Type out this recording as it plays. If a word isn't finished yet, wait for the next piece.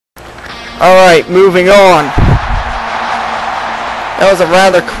Alright, moving on. That was a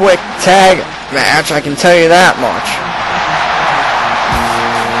rather quick tag match, I can tell you that much.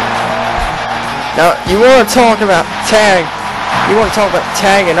 Now, you want to talk about tagging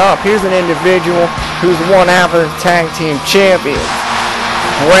up. Here's an individual who's one half of the tag team champions,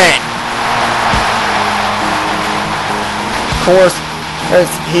 Brent. Of course,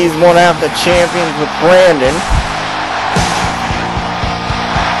 he's one half the champions with Brandon.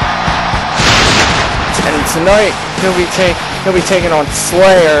 And tonight, he'll be taking on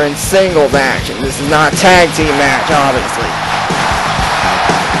Slayer in singles action. This is not a tag team match, obviously.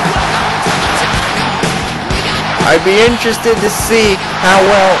 I'd be interested to see how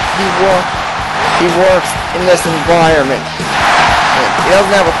well he works in this environment. He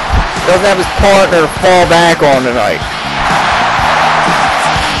doesn't have his partner to fall back on tonight.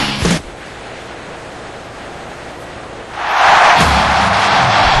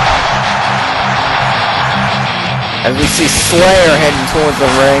 As we see Slayer heading towards the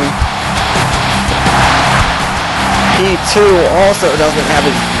ring. He too also doesn't have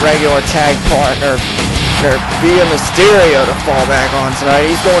his regular tag partner, Via Mysterio, to fall back on tonight.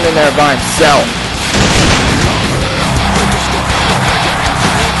 He's going in there by himself.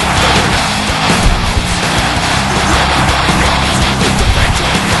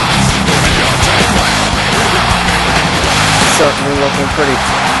 Certainly looking pretty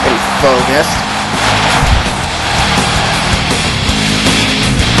focused.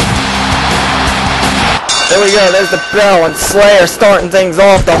 There we go, there's the bell, and Slayer starting things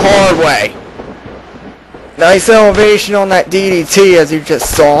off the hard way. Nice elevation on that DDT, as you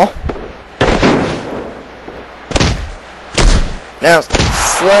just saw. Now,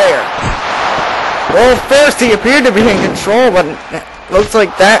 Slayer. Well, at first he appeared to be in control, but looks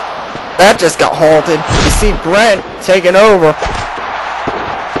like that just got halted. You see Brent taking over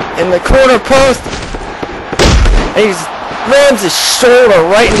in the corner post. And he rams his shoulder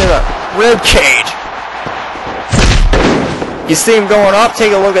right into the rib cage. You see him going up,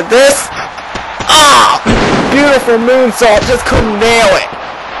 take a look at this. Ah! Beautiful moonsault, just couldn't nail it.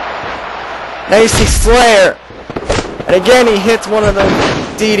 Now you see Slayer. And again he hits one of those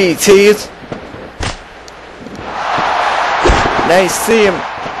DDTs. Now you see him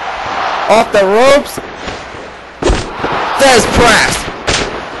off the ropes. There's press.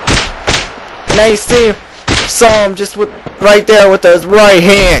 Now you saw him just right there with those right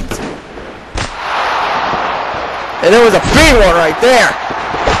hands. And there was a big one right there.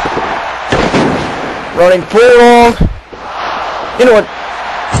 Running bulldog. You know what?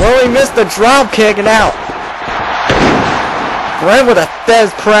 Well, he missed the drop kick, and out. Brent with a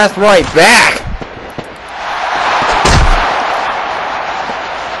Thez press right back.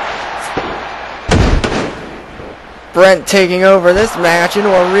 Brent taking over this match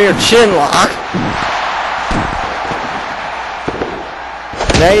into a rear chin lock.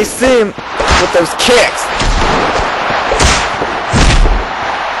 Now you see him with those kicks.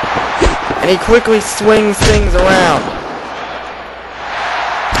 And he quickly swings things around.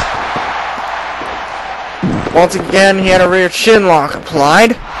 Once again, he had a rear chin lock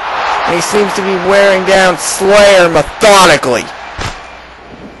applied. And he seems to be wearing down Slayer methodically.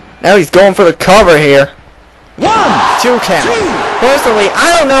 Now he's going for the cover here. 1, 2 count. Personally,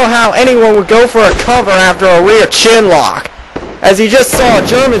 I don't know how anyone would go for a cover after a rear chin lock. As he just saw a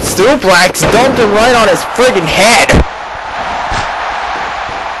German suplex dumped him right on his friggin' head.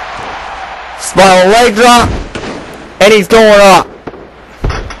 Spiral leg drop, and he's going up.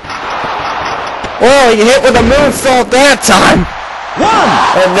 Well, he hit with a moonsault that time. 1!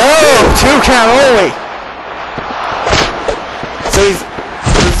 And no, 2 count only. So he's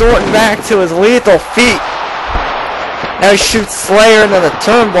resorting back to his lethal feet. Now he shoots Slayer into the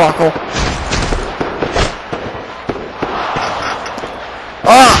turnbuckle.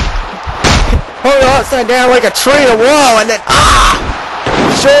 Hung upside down like a tree to wall, and then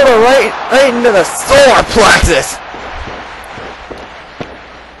shoulder right into the solar plexus.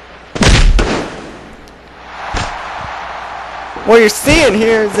 What you're seeing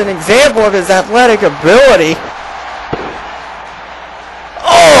here is an example of his athletic ability.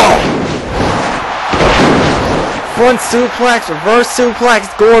 Front suplex, reverse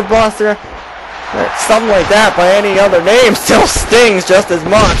suplex, gourd buster, something like that by any other name still stings just as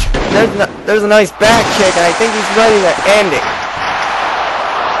much. There's a nice back kick, and I think he's ready to end it.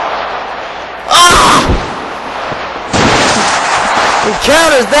 He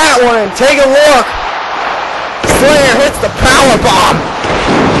counters that one, and take a look. Slayer hits the powerbomb.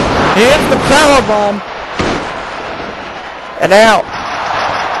 He hits the powerbomb. And now,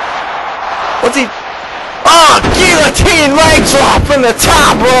 what's he? Guillotine leg drop from the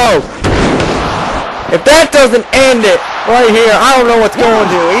top rope. If that doesn't end it right here, I don't know what's going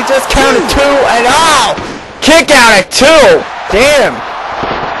to. He just counted 2 and oh! Kick out at 2! Damn!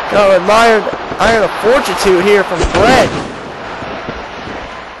 Gotta admire the fortitude here from Brent.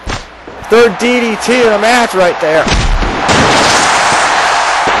 Third DDT of the match right there.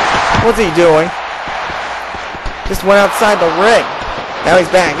 What's he doing? Just went outside the ring. Now he's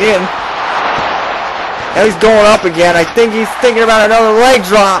back in. Now he's going up again. I think he's thinking about another leg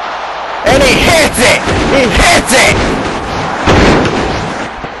drop. And he hits it! He hits it!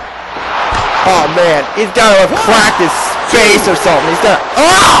 Oh man, he's got to have cracked his face or something. He's got to...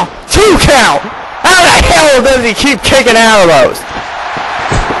 Oh! 2 count! How the hell does he keep kicking out of those?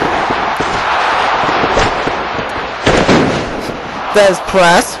 There's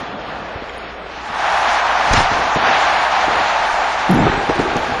press.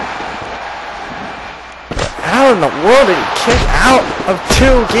 How in the world did he kick out of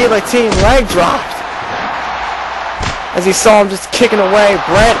 2 guillotine leg drops? As he saw him just kicking away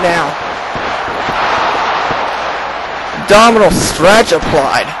Brent now. Abdominal stretch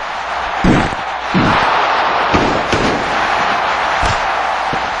applied.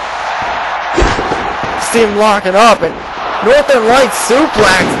 See him locking up and Northern Light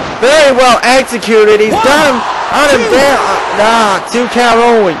suplex. Very well executed. He's got him on him there. Nah, 2 count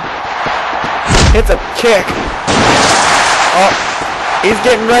only. Hits a kick. Oh, he's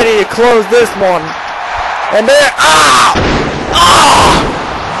getting ready to close this one. And there,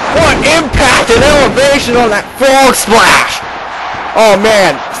 what impact and elevation on that frog splash. Oh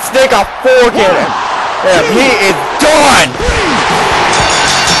man, stick a fork in him. And he is done.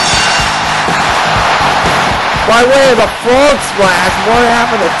 By way of a frog splash, one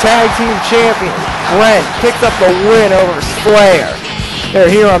half of the tag team champion, Brent, picks up the win over Slayer.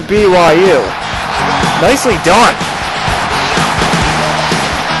 They're here on BYU. Nicely done.